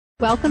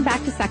Welcome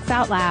back to Sex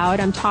Out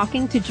Loud. I'm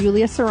talking to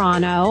Julia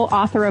Serano,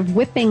 author of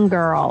Whipping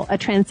Girl, a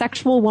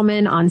transsexual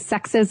woman on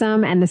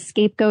sexism and the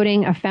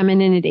scapegoating of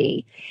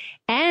femininity.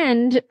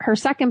 And her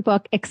second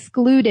book,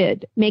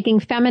 Excluded, making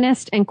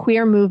feminist and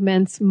queer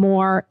movements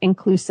more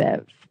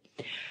inclusive.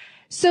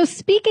 So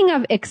speaking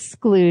of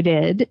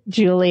excluded,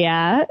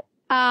 Julia,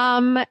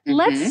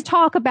 let's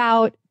talk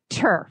about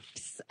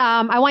TERFs.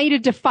 I want you to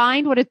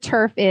define what a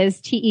TERF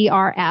is,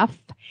 TERF,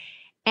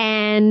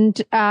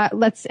 and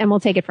we'll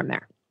take it from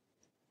there.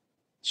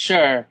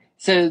 Sure.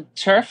 So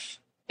TERF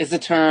is a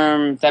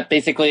term that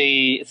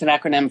basically it's an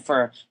acronym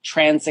for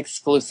Trans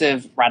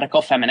Exclusive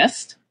Radical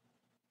Feminist.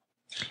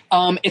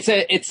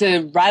 It's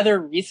a rather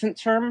recent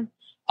term.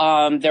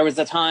 There was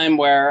a time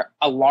where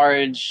a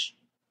large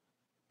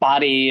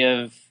body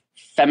of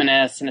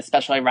feminists and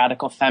especially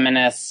radical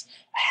feminists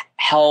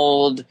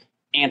held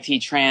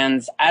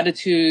anti-trans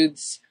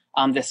attitudes.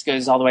 This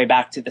goes all the way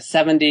back to the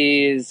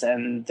 70s,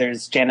 and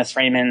there's Janice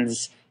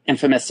Raymond's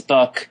infamous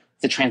book,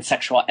 The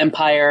Transsexual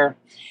Empire.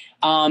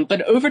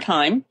 But over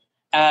time,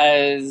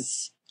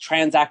 as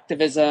trans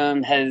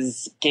activism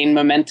has gained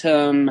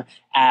momentum,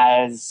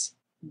 as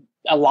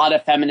a lot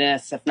of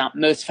feminists, if not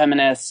most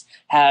feminists,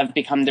 have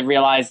become to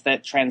realize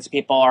that trans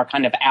people are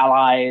kind of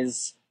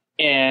allies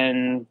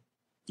in,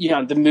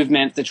 the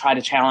movement to try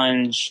to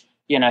challenge,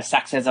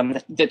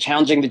 sexism, that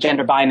challenging the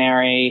gender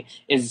binary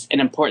is an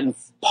important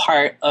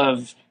part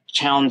of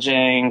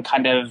challenging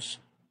kind of,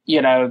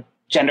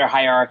 gender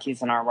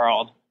hierarchies in our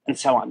world, and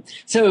so on.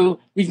 So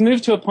we've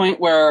moved to a point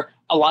where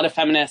a lot of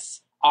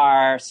feminists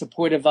are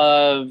supportive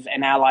of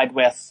and allied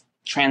with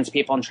trans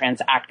people and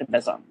trans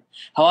activism.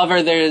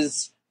 However,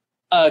 there's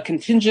a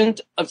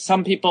contingent of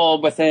some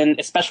people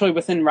especially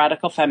within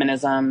radical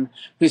feminism,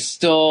 who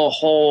still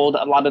hold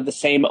a lot of the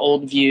same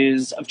old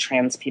views of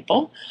trans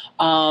people.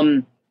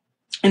 And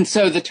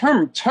so the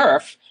term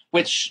TERF,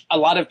 which a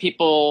lot of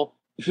people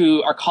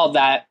who are called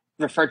that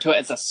refer to it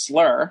as a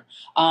slur,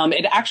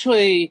 it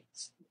actually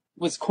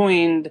was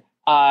coined,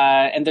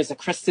 and there's a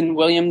Kristen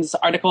Williams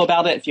article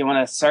about it if you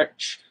want to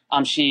search.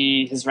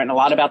 She has written a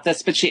lot about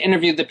this, but she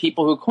interviewed the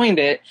people who coined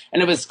it,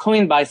 and it was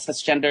coined by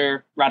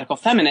cisgender radical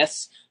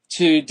feminists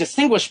to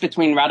distinguish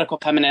between radical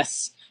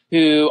feminists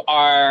who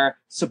are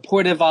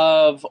supportive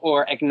of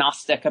or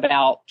agnostic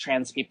about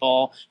trans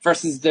people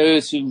versus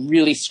those who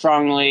really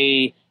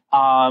strongly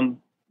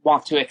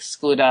want to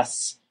exclude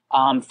us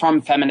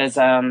from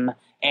feminism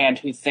and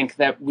who think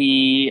that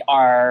we're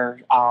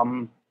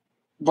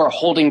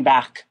holding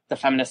back the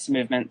feminist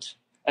movement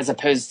as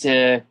opposed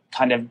to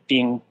kind of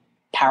being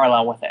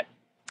parallel with it.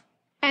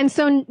 And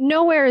so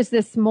nowhere is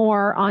this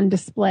more on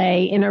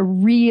display in a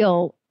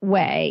real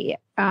way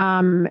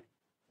than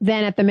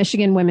at the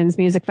Michigan Women's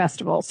Music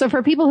Festival. So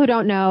for people who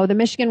don't know, the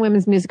Michigan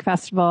Women's Music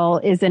Festival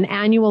is an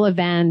annual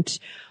event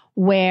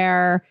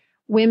where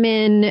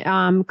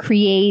women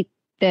create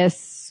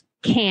this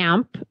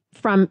camp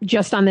from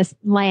just on this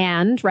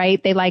land,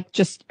 right? They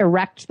just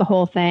erect the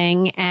whole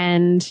thing,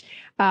 and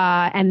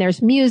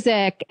there's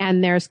music,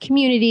 and there's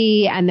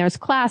community, and there's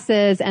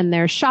classes, and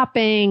there's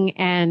shopping,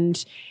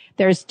 and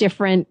there's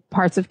different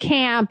parts of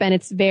camp, and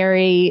it's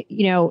very,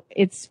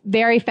 it's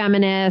very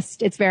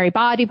feminist. It's very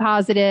body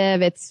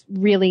positive. It's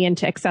really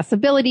into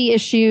accessibility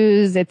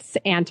issues. It's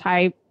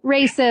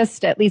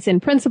anti-racist, at least in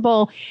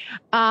principle.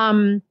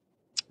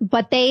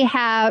 But they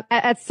have,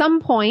 at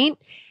some point,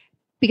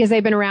 because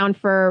they've been around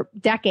for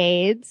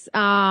decades,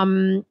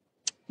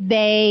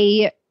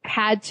 they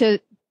had to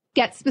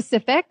get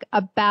specific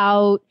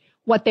about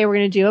what they were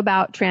going to do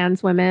about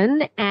trans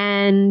women.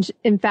 And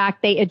in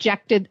fact, they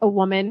ejected a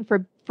woman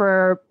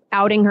for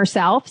outing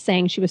herself,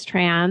 saying she was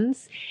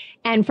trans.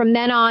 And from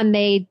then on,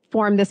 they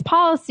formed this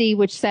policy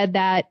which said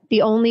that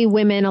the only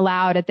women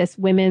allowed at this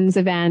women's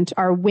event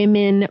are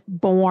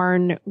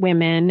women-born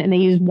women, and they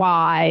use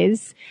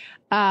Ys,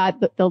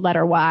 the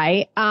letter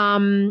Y,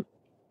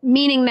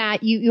 meaning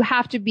that you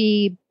have to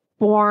be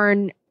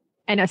born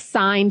and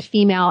assigned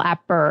female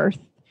at birth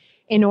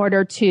in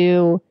order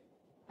to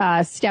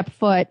step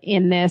foot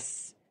in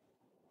this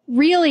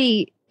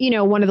really,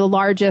 one of the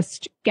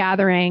largest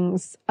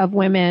gatherings of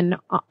women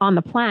on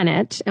the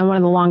planet and one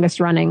of the longest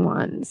running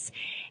ones.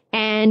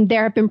 And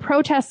there have been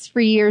protests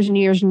for years and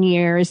years and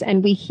years.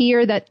 And we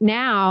hear that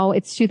now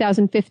it's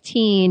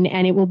 2015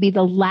 and it will be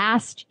the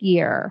last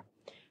year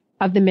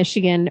of the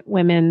Michigan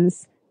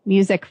Women's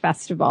Music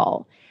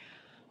Festival,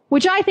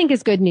 which I think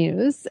is good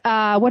news.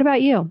 What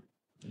about you?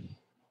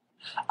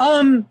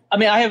 I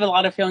have a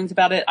lot of feelings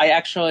about it. I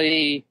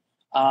actually,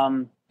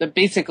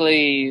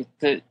 basically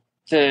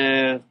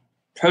the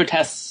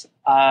protests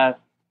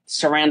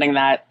surrounding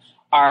that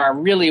are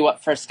really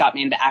what first got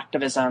me into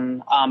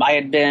activism.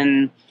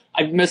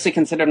 I've mostly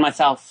considered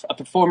myself a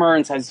performer,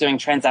 and so I was doing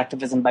trans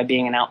activism by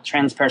being an out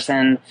trans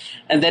person.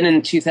 And then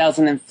in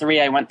 2003,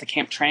 I went to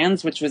Camp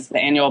Trans, which was the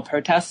annual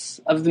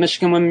protests of the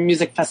Michigan Women's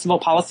Music Festival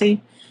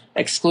policy,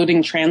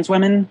 excluding trans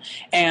women.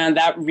 And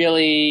that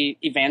really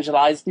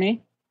evangelized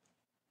me.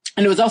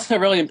 And it was also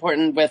really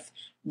important with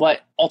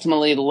what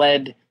ultimately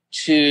led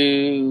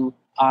to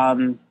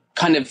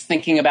kind of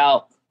thinking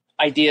about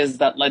ideas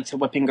that led to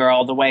Whipping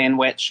Girl, the way in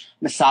which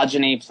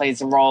misogyny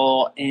plays a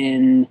role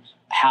in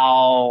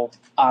how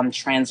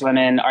trans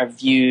women are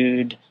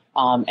viewed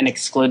and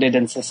excluded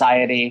in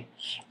society.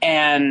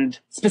 And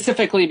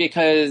specifically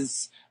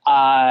because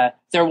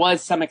there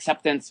was some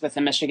acceptance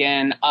within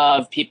Michigan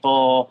of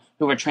people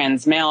who were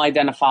trans male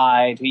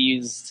identified, who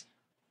used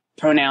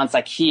pronouns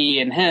like he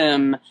and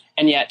him,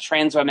 and yet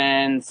trans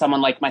women,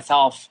 someone like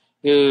myself,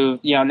 who,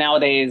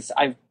 nowadays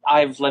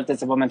I've lived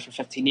as a woman for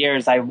 15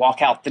 years. I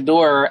walk out the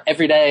door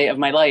every day of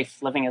my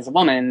life living as a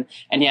woman,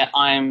 and yet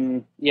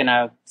I'm,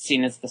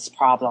 seen as this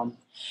problem.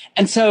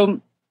 And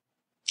so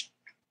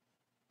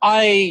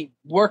I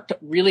worked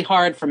really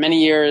hard for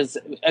many years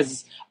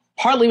as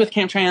partly with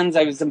Camp Trans.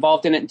 I was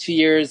involved in it in 2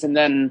 years. And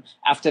then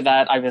after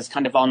that, I was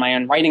kind of on my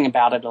own writing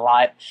about it a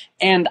lot.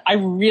 And I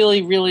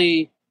really,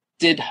 really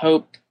did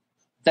hope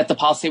that the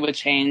policy would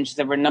change.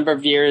 There were a number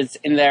of years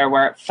in there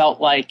where it felt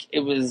like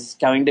it was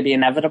going to be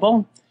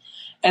inevitable.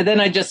 And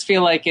then I just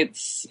feel like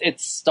it's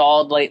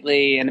stalled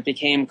lately, and it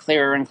became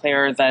clearer and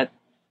clearer that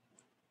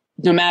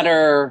no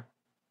matter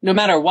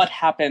what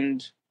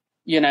happened,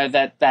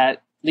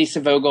 that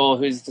Lisa Vogel,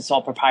 who's the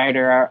sole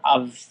proprietor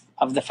of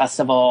the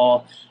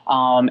festival,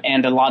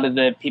 and a lot of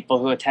the people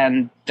who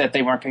attend, that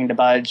they weren't going to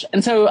budge.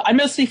 And so I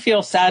mostly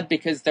feel sad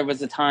because there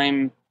was a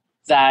time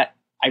that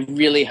I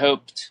really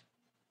hoped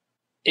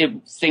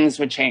things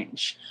would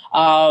change.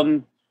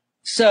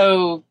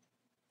 So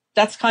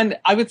that's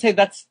I would say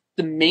that's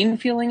the main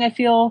feeling I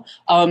feel.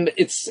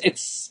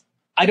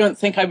 I don't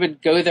think I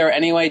would go there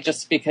anyway,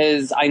 just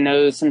because I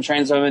know some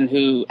trans women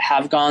who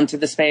have gone to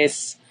the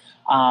space.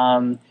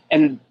 And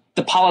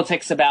the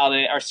politics about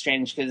it are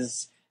strange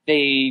because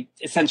they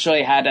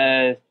essentially had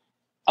a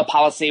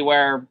policy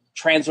where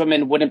trans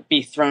women wouldn't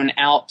be thrown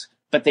out,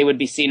 but they would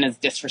be seen as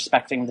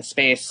disrespecting the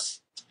space.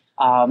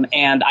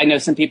 And I know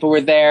some people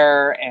were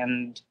there,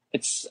 and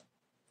it's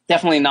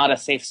definitely not a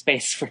safe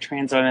space for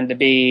trans women to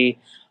be.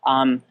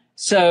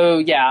 So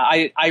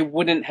yeah, I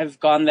wouldn't have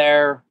gone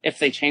there if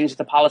they changed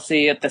the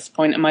policy at this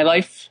point in my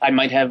life. I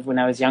might have when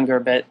I was younger,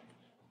 but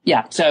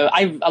yeah, so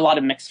I have a lot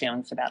of mixed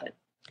feelings about it.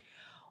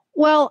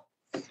 Well,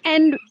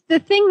 and the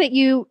thing that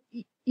you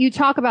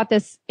talk about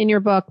this in your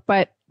book,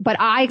 but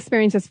I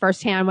experienced this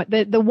firsthand.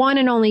 The one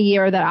and only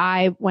year that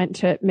I went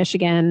to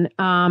Michigan,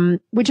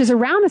 which is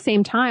around the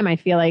same time I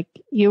feel like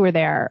you were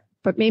there,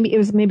 but maybe it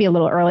was a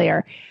little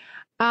earlier.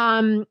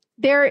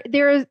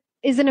 There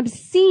is an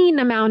obscene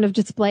amount of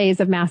displays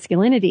of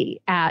masculinity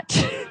at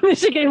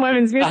Michigan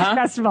Women's Music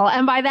Festival,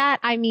 and by that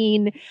I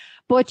mean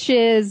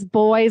butches,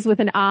 boys with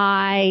an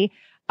I,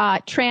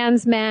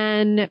 trans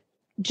men,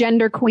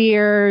 gender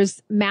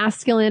queers,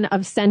 masculine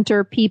of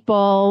center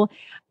people,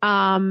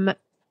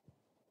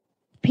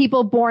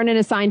 people born and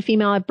assigned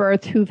female at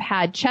birth who've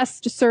had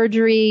chest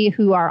surgery,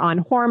 who are on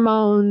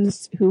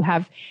hormones, who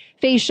have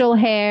facial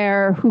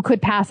hair, who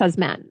could pass as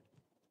men.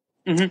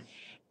 Mm-hmm.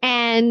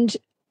 And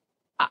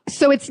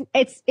so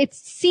it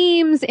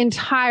seems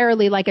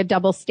entirely like a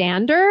double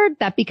standard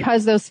that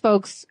because those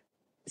folks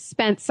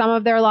spent some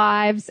of their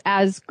lives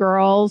as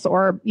girls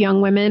or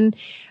young women,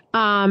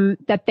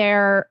 that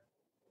they're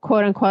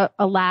quote unquote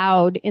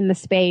allowed in the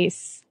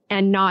space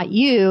and not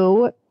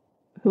you,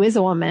 who is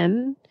a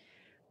woman.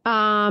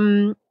 I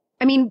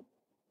mean,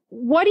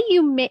 what do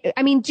you make?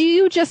 I mean, do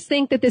you just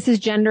think that this is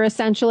gender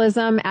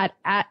essentialism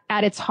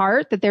at its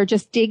heart, that they're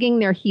just digging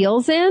their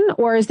heels in,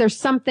 or is there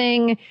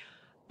something,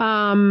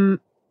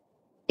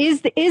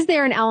 is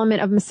there an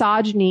element of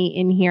misogyny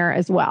in here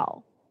as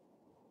well?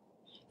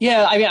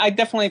 Yeah, I mean, I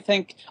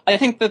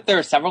think that there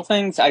are several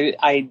things.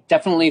 I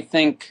definitely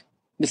think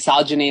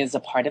misogyny is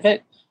a part of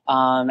it.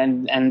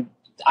 And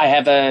I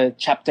have a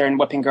chapter in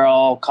Whipping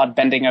Girl called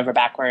Bending Over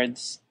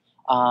Backwards,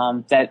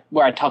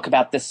 where I talk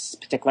about this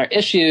particular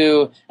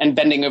issue and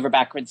bending over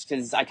backwards,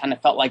 because I kind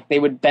of felt like they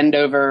would bend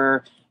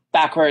over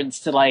backwards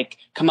to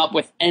come up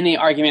with any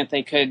argument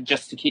they could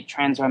just to keep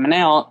trans women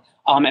out.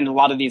 And a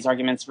lot of these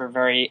arguments were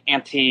very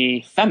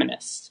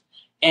anti-feminist.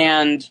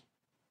 And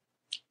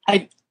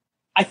I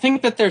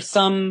think that there's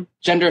some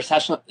gender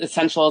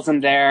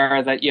essentialism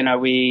there that,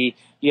 we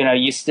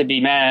used to be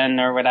men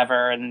or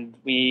whatever. And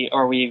we've,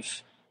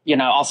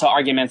 also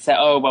arguments that,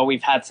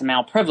 we've had some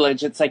male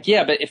privilege. It's like,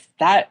 yeah, but if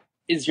that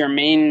is your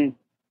main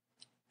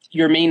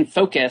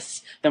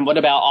focus, then what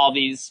about all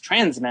these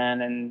trans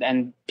men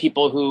and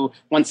people who,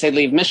 once they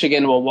leave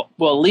Michigan,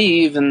 will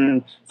leave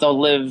and they'll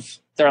live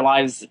their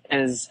lives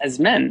as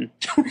men.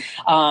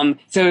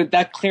 So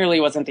that clearly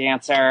wasn't the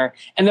answer.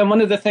 And then one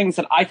of the things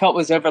that I felt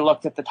was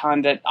overlooked at the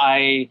time that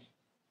I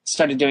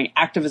started doing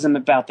activism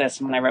about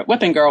this when I wrote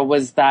Whipping Girl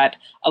was that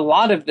a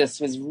lot of this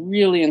was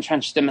really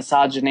entrenched in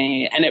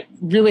misogyny. And it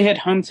really hit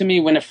home to me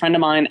when a friend of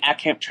mine at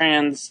Camp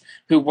Trans,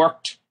 who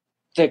worked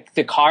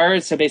the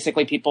cars, so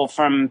basically people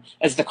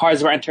as the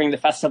cars were entering the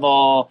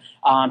festival,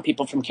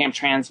 people from Camp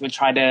Trans would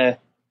try to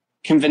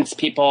convince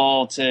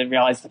people to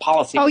realize the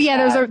policy. Oh yeah,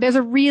 there's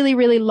a really,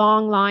 really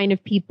long line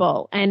of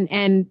people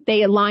and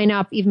they line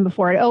up even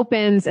before it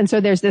opens. And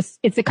so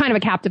it's a kind of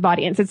a captive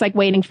audience. It's like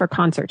waiting for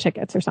concert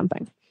tickets or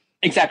something.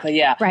 Exactly.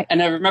 Yeah. Right.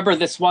 And I remember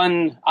this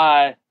one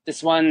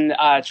this one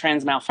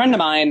trans male friend of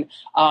mine,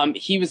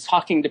 he was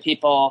talking to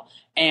people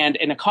and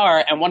in a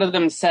car, and one of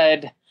them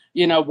said,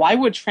 you know, why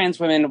would trans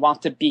women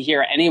want to be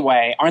here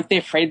anyway? Aren't they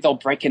afraid they'll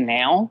break a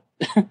nail?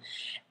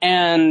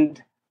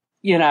 And,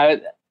 you know,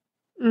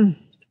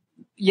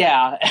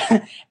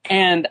 yeah.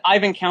 And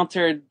I've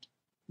encountered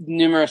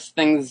numerous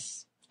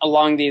things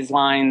along these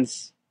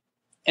lines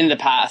in the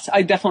past.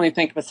 I definitely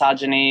think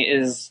misogyny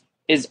is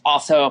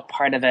also a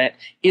part of it.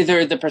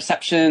 Either the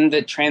perception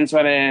that trans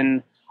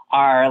women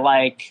are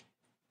like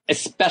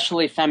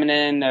especially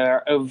feminine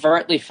or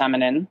overtly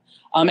feminine.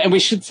 And we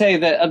should say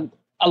that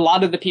a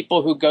lot of the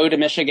people who go to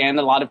Michigan,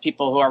 a lot of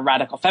people who are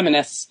radical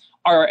feminists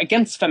are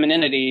against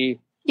femininity.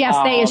 Yes,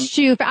 they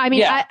eschew. I mean,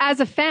 yeah. as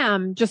a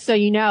femme, just so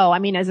you know, I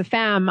mean, as a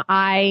femme,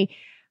 I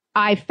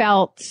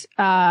felt,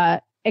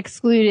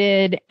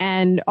 excluded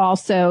and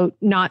also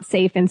not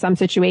safe in some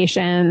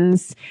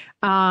situations.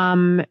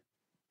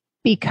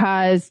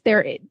 Because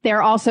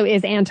there also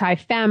is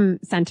anti-fem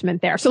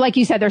sentiment there. So like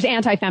you said, there's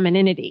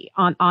anti-femininity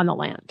on the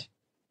land.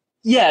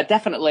 Yeah,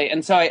 definitely.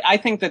 And so I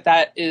think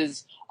that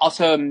is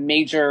also a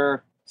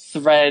major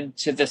thread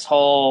to this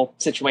whole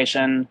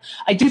situation.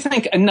 I do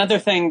think another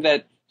thing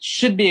that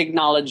should be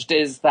acknowledged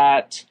is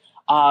that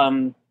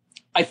I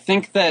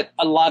think that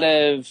a lot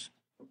of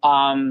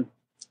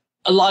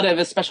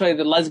especially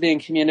the lesbian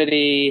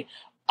community,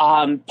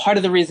 part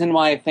of the reason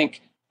why I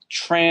think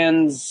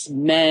trans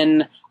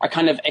men are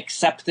kind of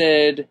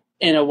accepted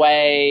in a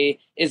way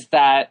is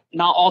that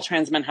not all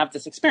trans men have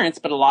this experience,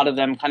 but a lot of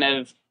them kind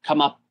of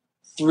come up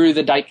through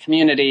the dyke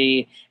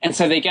community. And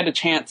so they get a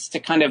chance to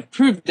kind of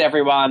prove to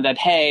everyone that,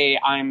 hey,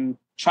 I'm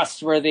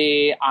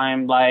trustworthy.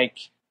 I'm like,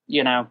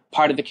 you know,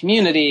 part of the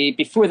community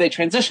before they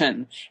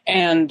transition.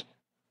 And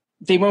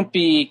they won't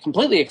be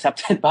completely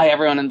accepted by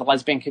everyone in the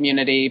lesbian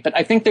community. But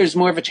I think there's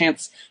more of a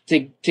chance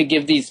to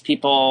give these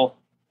people,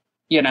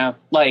 you know,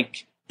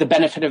 like the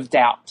benefit of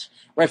doubt,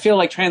 where I feel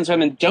like trans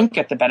women don't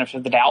get the benefit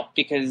of the doubt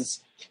because,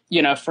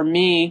 you know, for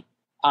me,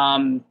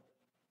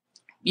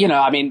 you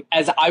know, I mean,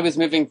 as I was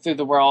moving through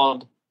the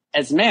world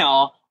as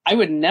male, I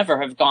would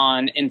never have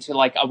gone into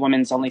like a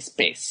women's only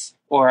space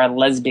or a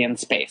lesbian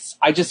space.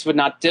 I just would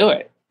not do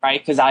it,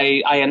 right? Because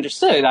I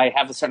understood I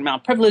have a certain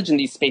amount of privilege and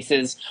these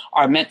spaces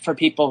are meant for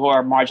people who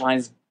are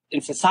marginalized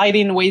in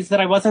society in ways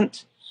that I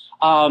wasn't.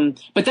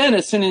 But then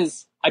as soon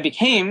as I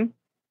became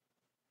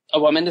a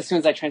woman, as soon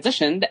as I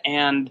transitioned,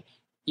 and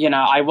you know,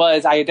 I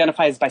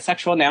identify as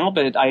bisexual now,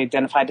 but I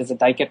identified as a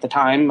dyke at the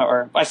time,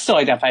 or I still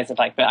identify as a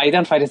dyke, but I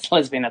identified as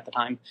lesbian at the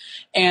time.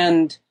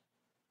 And,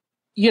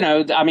 you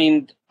know, I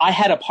mean, I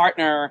had a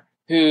partner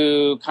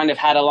who kind of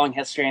had a long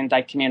history in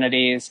dyke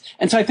communities.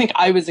 And so I think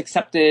I was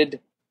accepted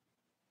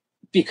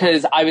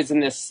because I was in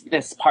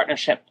this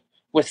partnership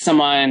with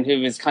someone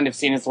who was kind of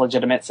seen as a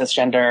legitimate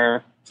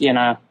cisgender, you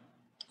know,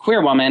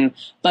 queer woman.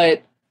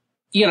 But,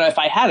 you know, if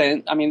I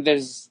hadn't, I mean,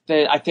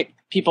 I think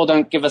people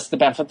don't give us the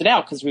benefit of the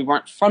doubt because we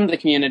weren't from the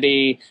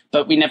community,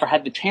 but we never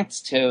had the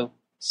chance to.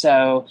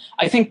 So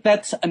I think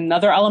that's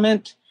another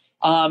element.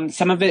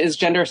 Some of it is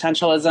gender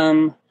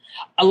essentialism.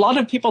 A lot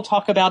of people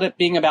talk about it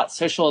being about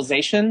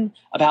socialization,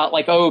 about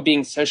like, oh,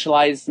 being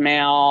socialized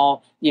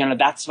male, you know,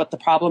 that's what the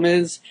problem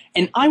is.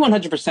 And I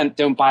 100%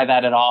 don't buy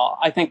that at all.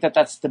 I think that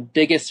that's the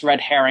biggest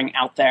red herring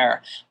out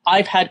there.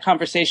 I've had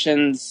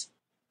conversations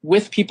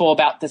with people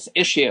about this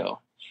issue.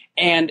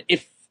 And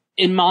if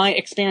in my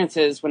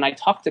experiences, when I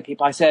talk to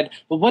people, I said,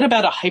 well, what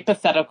about a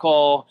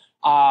hypothetical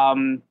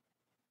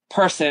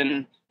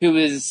person who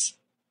is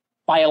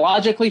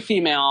biologically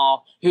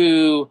female,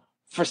 who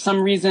for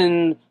some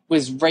reason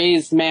was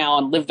raised male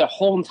and lived their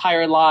whole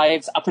entire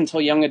lives up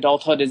until young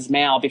adulthood as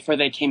male before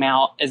they came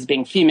out as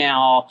being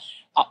female?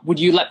 Would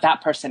you let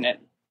that person in?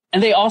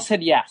 And they all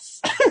said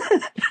yes.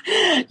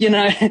 You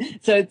know,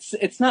 so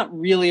it's not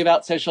really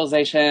about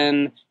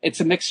socialization. It's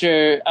a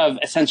mixture of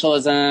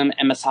essentialism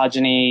and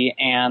misogyny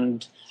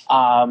and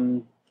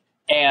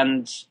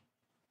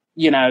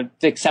you know,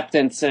 the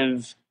acceptance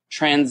of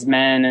trans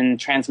men and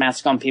trans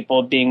masculine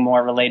people being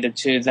more related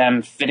to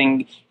them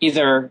fitting,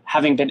 either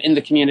having been in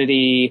the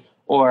community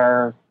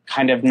or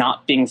kind of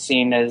not being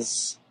seen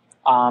as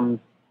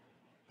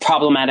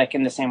problematic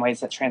in the same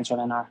ways that trans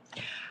women are.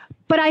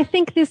 But I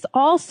think this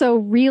also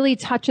really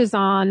touches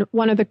on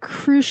one of the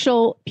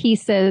crucial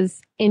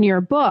pieces in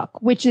your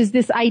book, which is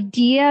this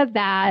idea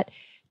that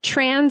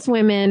trans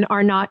women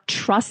are not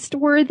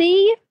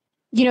trustworthy.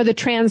 You know, the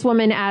trans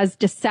woman as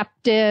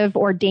deceptive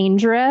or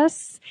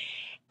dangerous.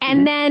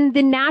 And then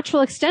the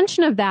natural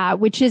extension of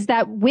that, which is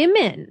that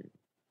women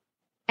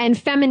and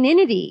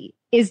femininity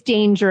is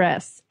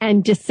dangerous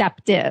and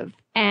deceptive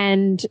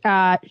and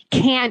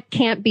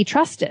can't be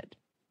trusted.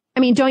 I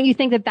mean, don't you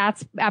think that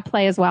that's at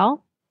play as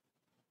well?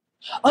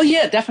 Oh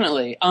yeah,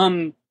 definitely.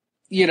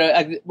 You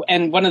know,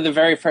 and one of the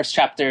very first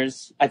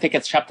chapters, I think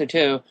it's chapter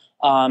 2,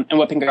 in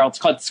Whipping Girl, it's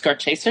called Skirt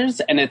Chasers,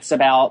 and it's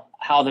about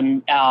how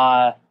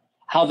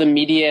the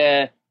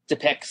media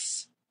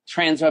depicts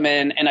trans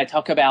women, and I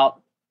talk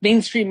about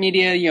mainstream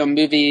media, you know,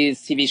 movies,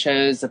 TV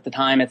shows at the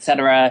time,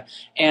 etc.,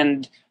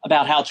 and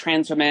about how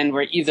trans women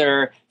were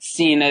either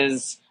seen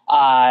as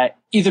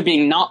either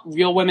being not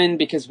real women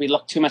because we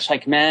look too much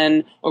like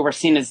men, or we're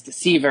seen as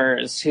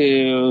deceivers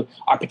who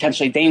are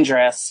potentially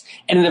dangerous.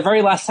 And in the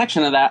very last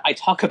section of that, I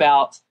talk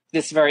about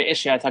this very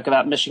issue. I talk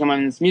about Michigan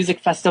Women's Music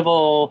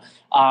Festival,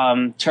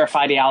 turf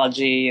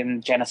ideology,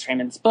 and Janice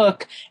Raymond's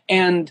book.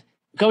 And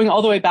going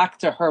all the way back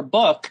to her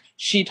book,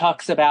 she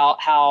talks about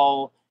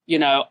how, you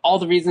know, all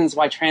the reasons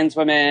why trans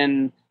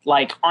women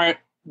like aren't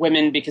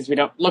women because we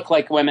don't look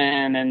like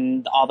women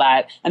and all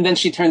that. And then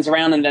she turns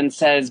around and then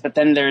says, but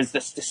then there's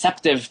this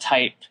deceptive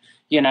type,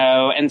 you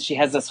know, and she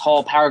has this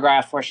whole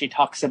paragraph where she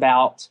talks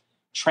about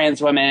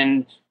trans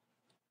women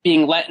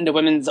being let into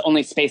women's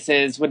only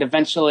spaces would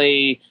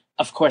eventually,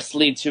 of course,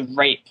 lead to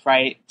rape,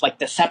 right? Like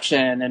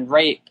deception and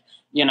rape,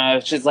 you know,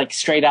 which is like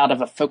straight out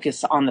of a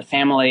Focus on the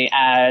Family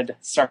ad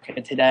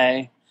circa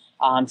today.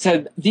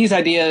 So these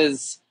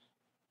ideas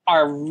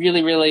are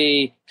really,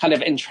 really kind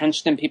of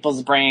entrenched in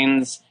people's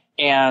brains.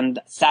 And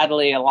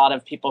sadly, a lot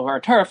of people who are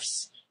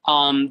TERFs,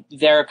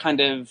 they're kind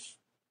of,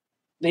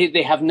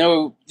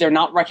 they're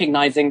not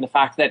recognizing the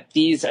fact that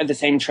these are the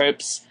same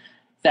tropes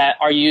that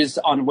are used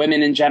on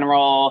women in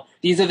general.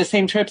 These are the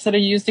same tropes that are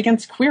used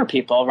against queer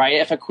people, right?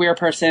 If a queer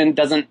person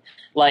doesn't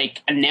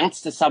like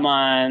announce to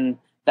someone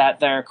that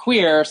they're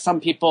queer,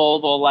 some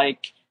people will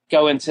like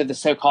go into the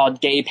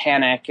so-called gay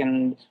panic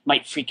and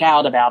might freak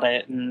out about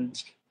it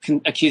and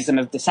accuse them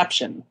of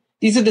deception.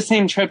 These are the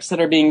same tropes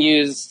that are being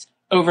used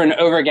over and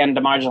over again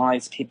to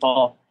marginalize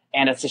people,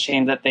 and it's a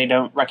shame that they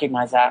don't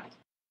recognize that.